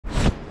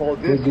For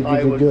this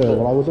Good.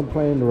 Well, I wasn't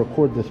planning to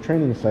record this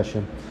training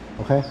session,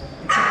 okay?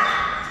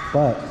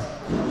 But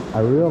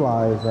I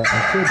realized that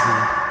I should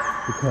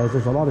be because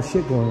there's a lot of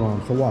shit going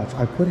on. So watch,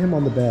 I put him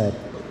on the bed,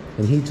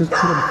 and he just put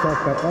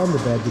himself back on the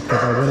bed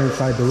because I went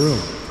inside the room.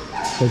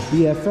 His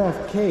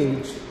BFF,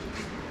 Gage,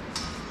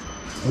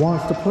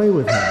 wants to play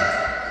with him.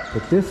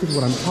 But this is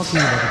what I'm talking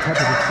about, the type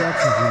of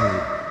distractions you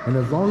need. And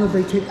as long as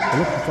they take, look,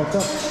 he fucked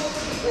up.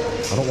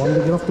 I don't want him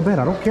to get off the bed.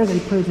 I don't care that he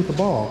plays with the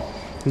ball.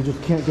 He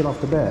just can't get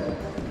off the bed.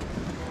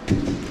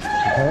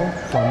 Okay?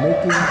 So I'm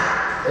making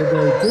it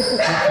very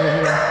difficult for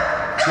him.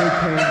 Good,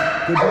 Kane.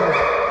 Good job.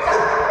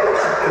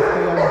 To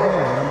stay on the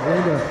bed. And I'm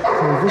going to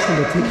transition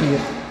to taking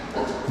it.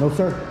 No,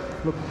 sir.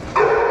 Look.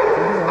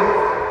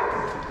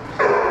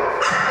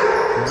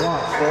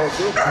 So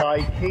this guy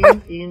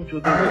came into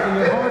the... I'm making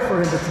it hard for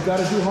him, but you got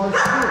to do hard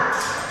shit.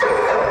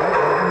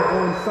 I'm going to go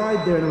inside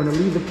there and I'm going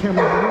to leave the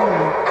camera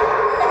alone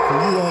so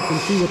you all can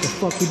see what the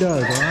fuck he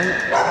does, alright?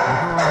 And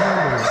how I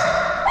handle it.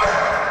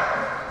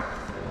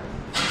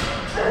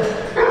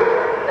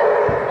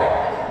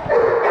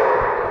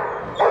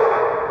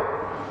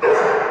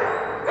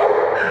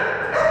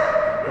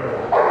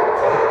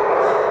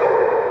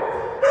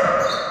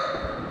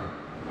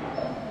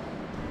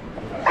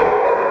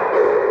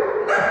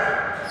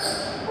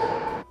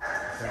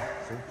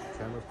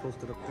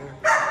 Posted up there.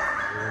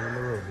 We're in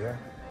the room, yeah?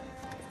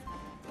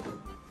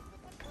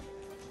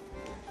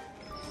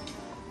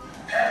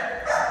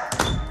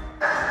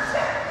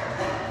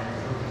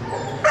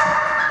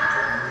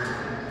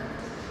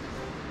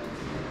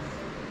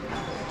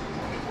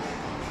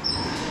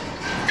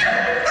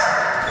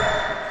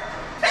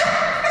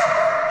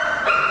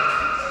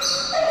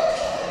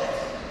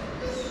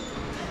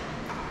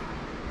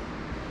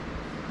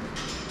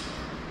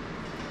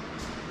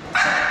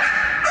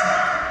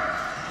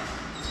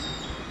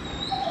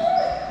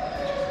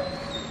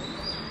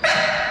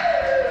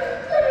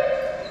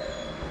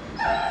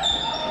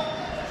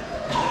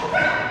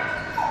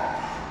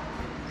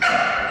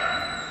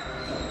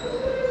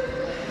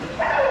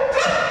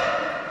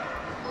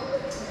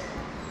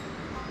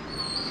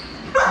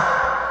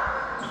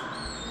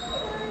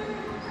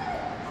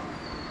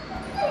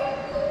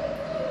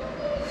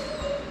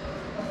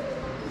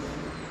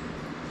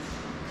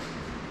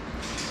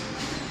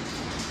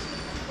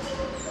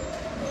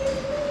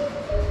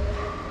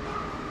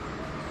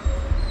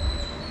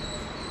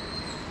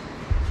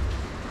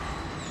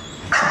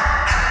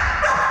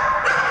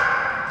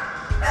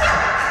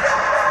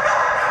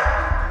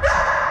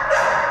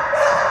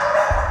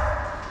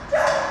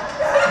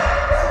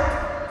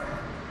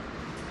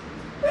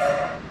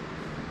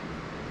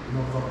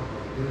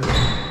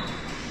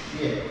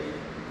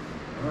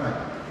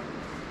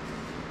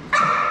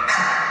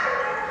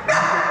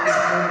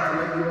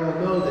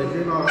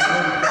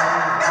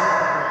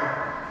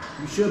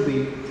 Should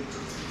be.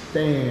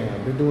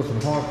 Damn, they're doing some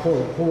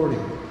hardcore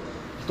recording.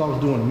 This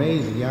dog's doing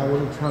amazing. Yeah, I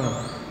wasn't trying to.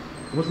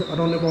 I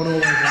don't ever want to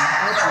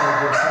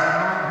upload this. I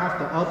might have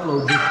to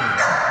upload this one.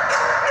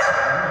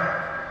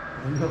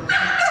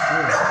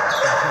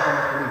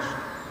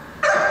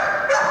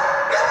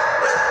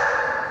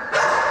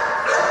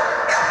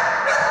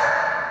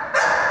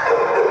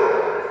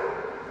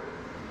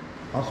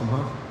 Awesome,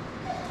 huh?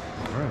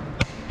 All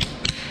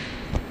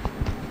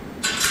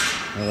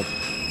right.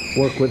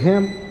 Work with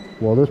him.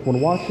 Well, this one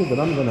watches, but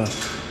I'm gonna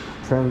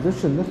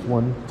transition this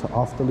one to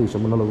off the leash.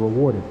 I'm gonna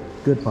reward it.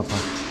 Good, Papa.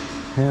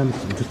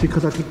 Handsome. Just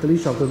because I take the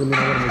leash off doesn't mean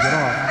I want to get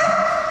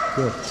off.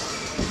 Good.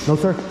 No,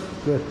 sir.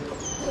 Good.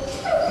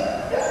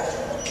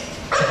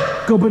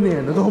 Go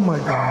bananas. Oh my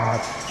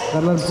God.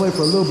 Gotta let him play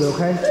for a little bit,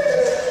 okay?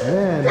 And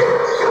then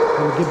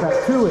we'll get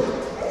back to it.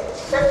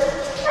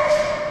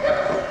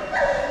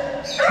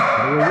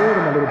 Gotta reward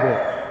him a little bit.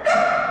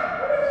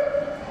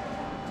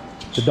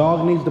 The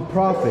dog needs the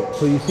profit.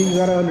 So you see, you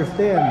gotta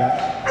understand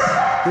that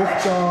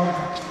this dog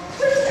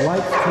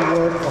likes to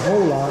work a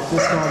whole lot,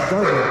 this dog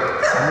doesn't.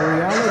 And the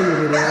reality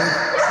of it is,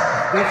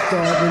 this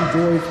dog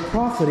enjoys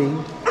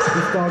profiting,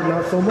 this dog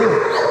not so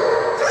much.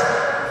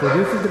 So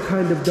this is the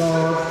kind of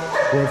dog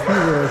where if he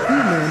were a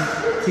human,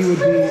 he would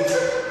be,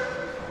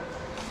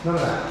 none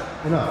of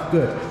that, enough,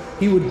 good.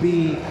 He would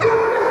be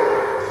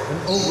an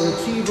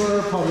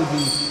overachiever, probably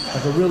be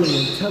like a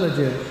really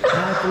intelligent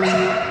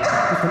athlete,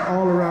 just an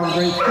all-around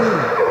great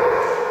student.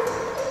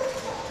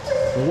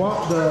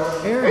 The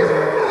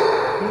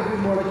Airedale, he'd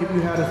be more like if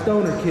you had a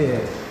stoner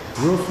kid,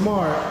 real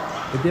smart,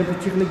 but didn't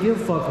particularly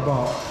give a fuck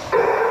about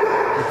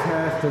the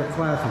task or the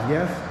classes,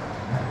 yes?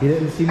 He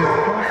didn't see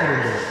much profit in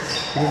this.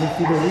 He didn't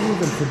see the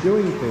reason for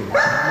doing things.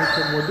 It makes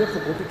it more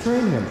difficult to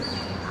train him.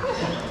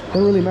 It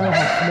doesn't really matter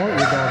how smart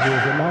your dog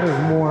is, it matters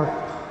more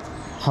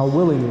how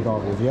willing your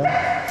dog is, yeah?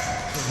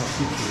 How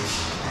cute he is.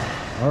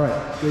 Alright,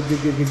 good.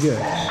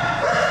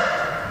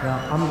 Now,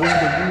 I'm going to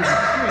use a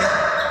trick.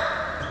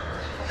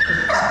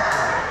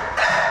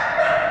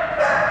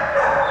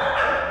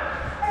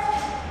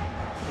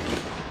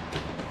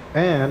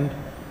 And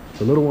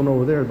the little one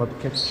over there is about to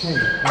catch a chain.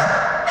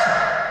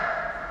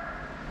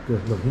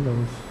 Good, look, he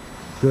knows.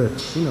 Good,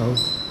 he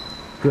knows.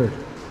 Good.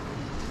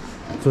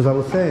 So as I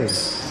was saying,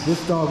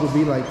 this dog would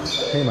be like,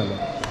 hey my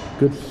love,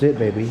 good sit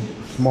baby,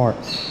 smart,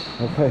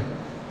 okay.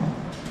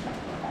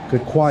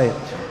 Good quiet,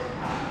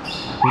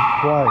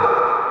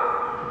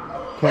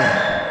 okay,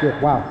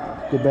 good, wow,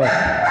 good back,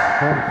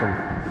 handsome,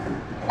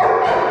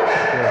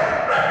 good.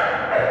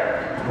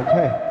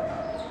 Okay,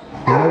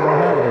 he knows I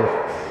have this.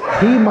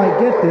 He might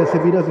get this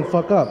if he doesn't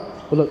fuck up,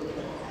 but look,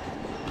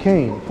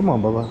 Kane, come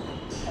on Bubba,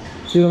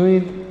 see what I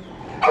mean?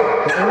 The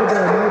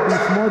Airedale might be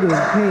smarter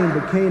than Kane,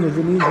 but Kane is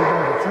an easier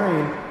dog to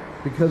train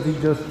because he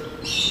just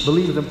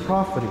believes in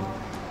profiting.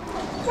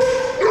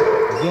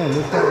 Again,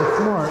 this dog is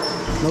smart.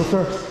 No,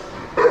 sir.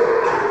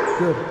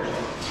 Good.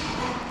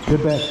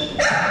 Good bet.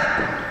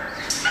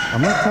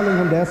 I'm not telling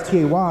him the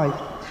STAY.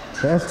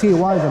 The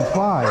STAY is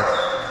implied.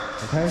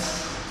 Okay?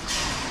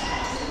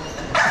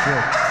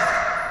 Good.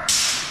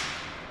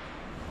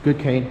 Good,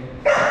 Kane.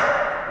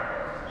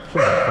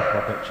 Shouldn't have fucked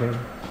up that chain.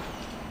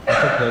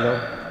 That's okay,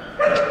 though.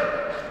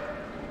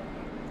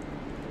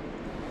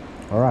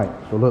 All right,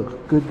 so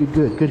look, good.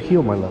 Good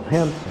heel, my love,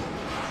 handsome.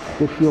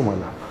 Good heel, my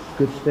love,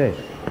 good stay.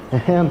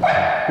 Handsome,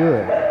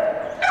 good.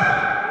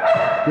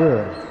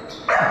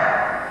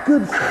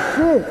 Good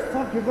shit.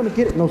 Fuck, you're gonna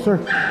get it. No, sir.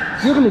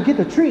 You're gonna get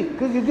the treat.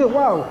 Good.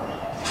 Wow.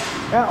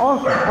 Yeah,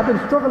 awesome. I've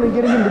been struggling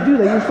getting him to do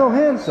that. You're so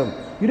handsome.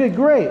 You did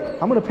great.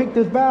 I'm gonna pick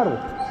this battle.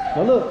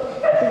 Now look,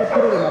 I think I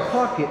put it in my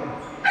pocket.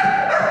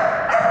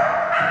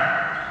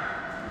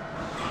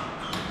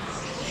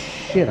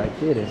 Shit, I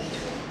did it.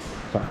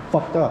 So I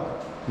fucked up.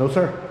 No,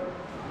 sir.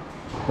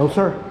 No,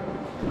 sir.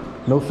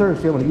 No, sir.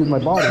 See, I'm going to use my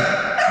body.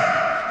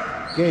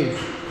 Gage,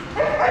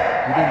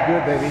 you did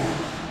good, baby.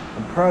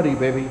 I'm proud of you,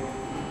 baby.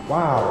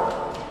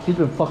 Wow. He's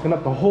been fucking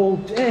up the whole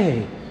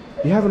day.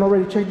 You haven't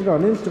already checked it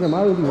on Instagram.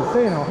 I wasn't even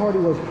saying how hard he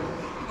was.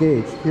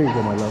 Gage, here you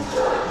go, my love.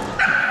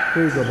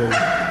 Here you go, baby.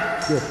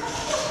 Good.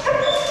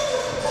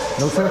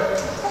 No, sir.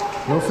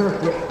 No, sir.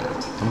 Look,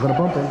 I'm going to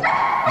bump him.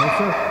 No,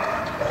 sir.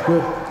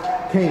 Good.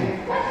 Kane.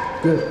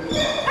 Good.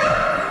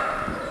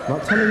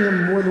 Not telling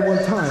him more than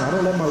one time. I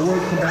don't let my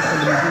word come back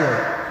under the door.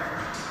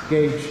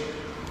 Gage.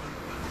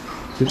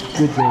 Good,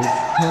 Gage.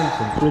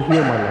 Handsome. Good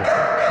heel, my love.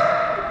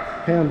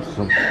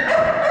 Handsome.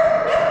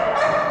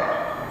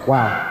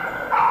 Wow.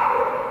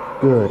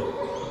 Good.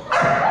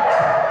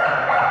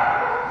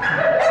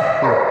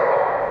 Good.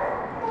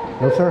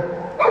 No, sir.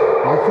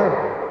 No, sir.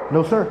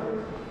 No, sir.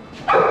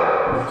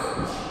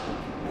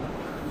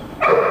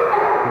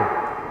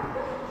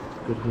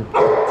 Good. Good heel.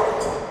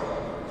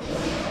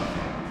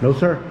 No,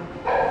 sir.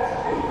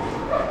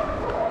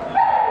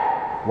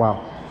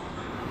 Wow.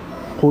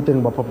 Cool thing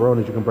about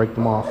pepperonis, you can break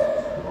them off.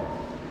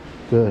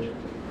 Good.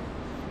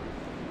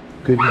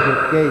 Good.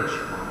 Gage.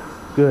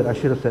 Good. I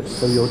should have said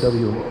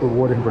WOW.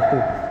 Rewarded him for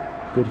food.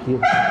 Good heel.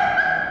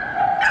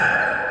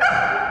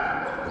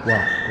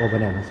 Wow. Go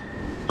bananas.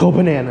 Go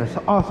bananas.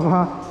 Awesome,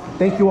 huh?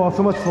 Thank you all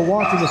so much for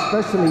watching,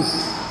 especially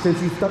since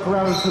you stuck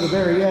around until the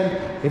very end.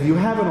 If you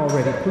haven't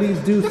already, please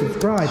do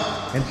subscribe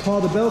and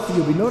paw the bell so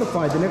you'll be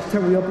notified the next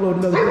time we upload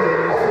another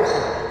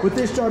video. With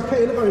this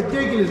Sharpay, look how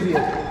ridiculous he is.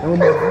 And with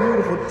my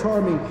beautiful,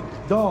 charming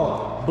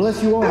dog.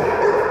 Bless you all.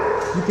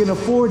 You can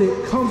afford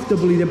it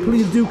comfortably, then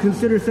please do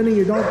consider sending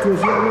your dog to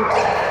us.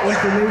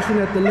 Information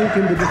at the link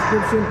in the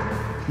description.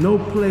 No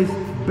place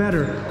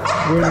better.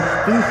 We're an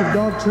exclusive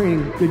dog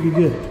training.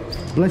 Good.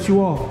 Bless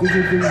you all.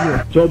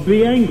 Good. So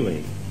be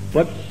angry,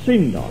 but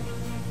sin not.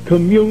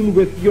 Commune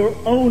with your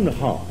own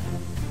heart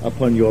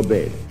upon your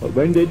bed. But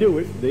when they do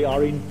it, they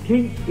are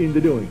intense in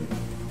the doing it.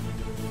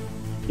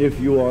 If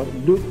you are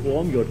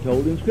lukewarm, you're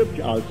told in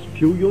Scripture, I'll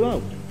spew you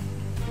out.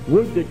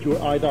 Would that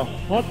you're either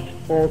hot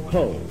or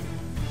cold.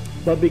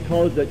 But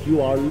because that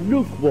you are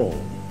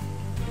lukewarm,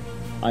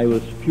 I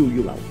will spew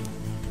you out.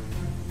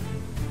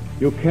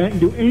 You can't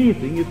do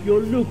anything if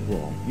you're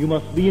lukewarm. You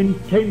must be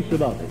intense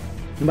about it.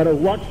 No matter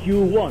what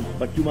you want,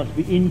 but you must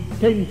be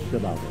intense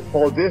about it.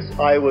 For this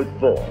I was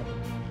born.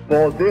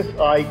 For this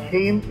I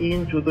came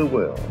into the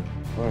world.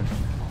 All right.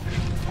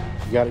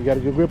 You got a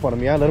good grip on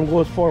him, yeah? Let him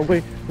go as far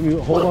away from you.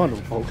 Hold on to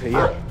him. Okay,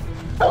 yeah.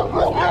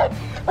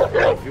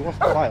 If he wants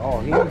to fly,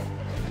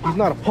 he's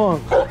not a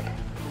punk.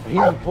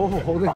 Hold it.